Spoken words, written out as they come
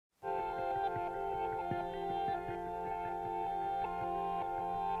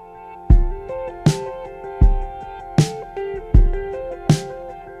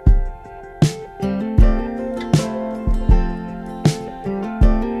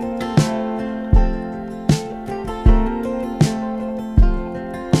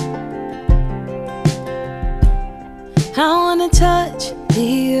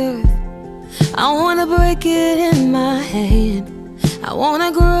break it in my hand. I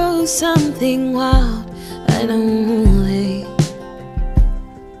wanna grow something wild and unruly.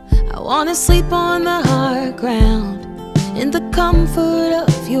 I wanna sleep on the hard ground in the comfort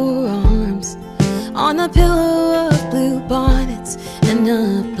of your arms, on a pillow of blue bonnets and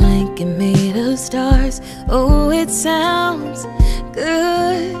a blanket made of stars. Oh, it sounds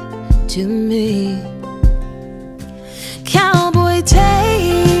good to me. Cowboy,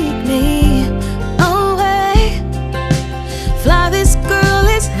 take me away. Fly this girl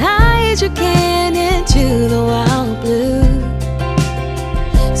as high as you can into the wild blue.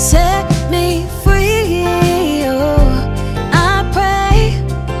 Set me free, oh, I pray.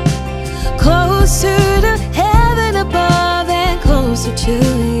 Closer to heaven above and closer to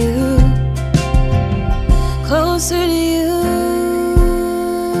you. Closer to you.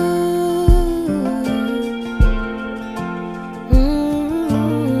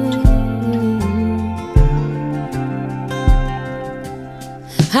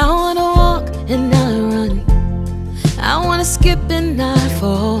 I wanna walk and not run. I wanna skip and not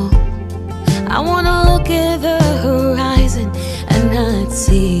fall. I wanna look at the horizon and not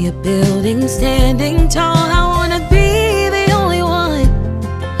see a building standing tall. I wanna be the only one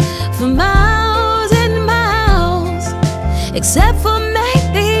for miles and miles, except for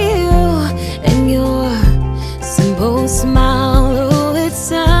maybe you and your simple smile. Oh, it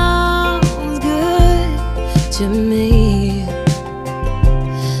sounds good to me.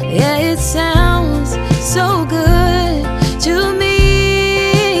 Yeah, it sounds so good to me.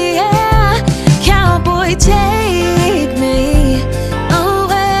 Yeah, cowboy, take me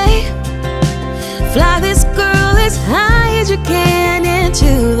away. Fly this girl as high as you can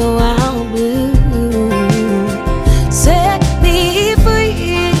into the wild blue. Set me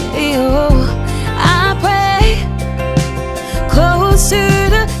free, oh, I pray. Closer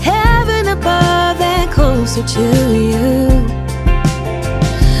to heaven above and closer to you.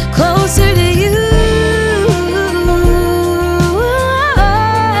 Closer to you.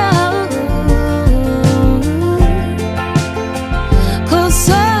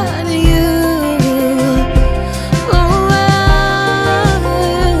 Closer to you.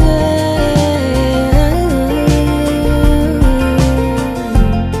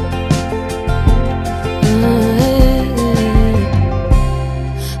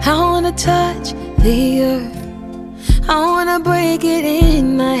 I wanna touch the earth. I wanna break it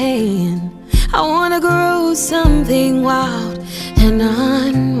in my hand. I wanna grow something wild and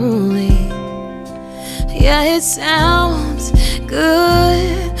unruly. Yeah, it sounds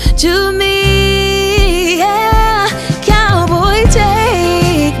good to me. Yeah, cowboy,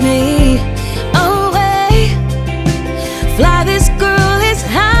 take me away. Fly this girl as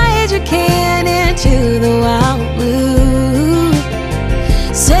high as you can into the wild blue.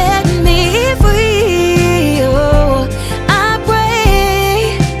 Set me free, oh, I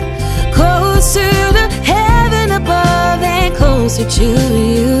pray. Closer to heaven above and closer to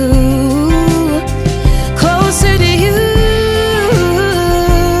you. Closer to you.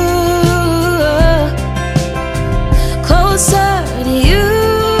 Closer to you.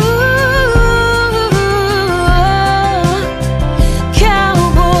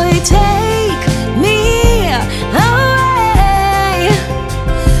 Cowboy, take me away.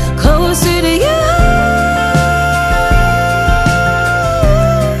 Closer to you.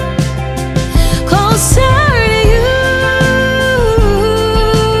 Closer to you.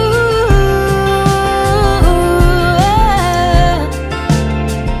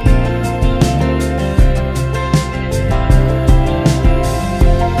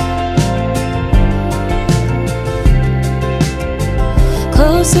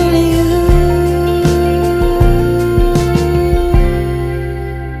 Closer to you.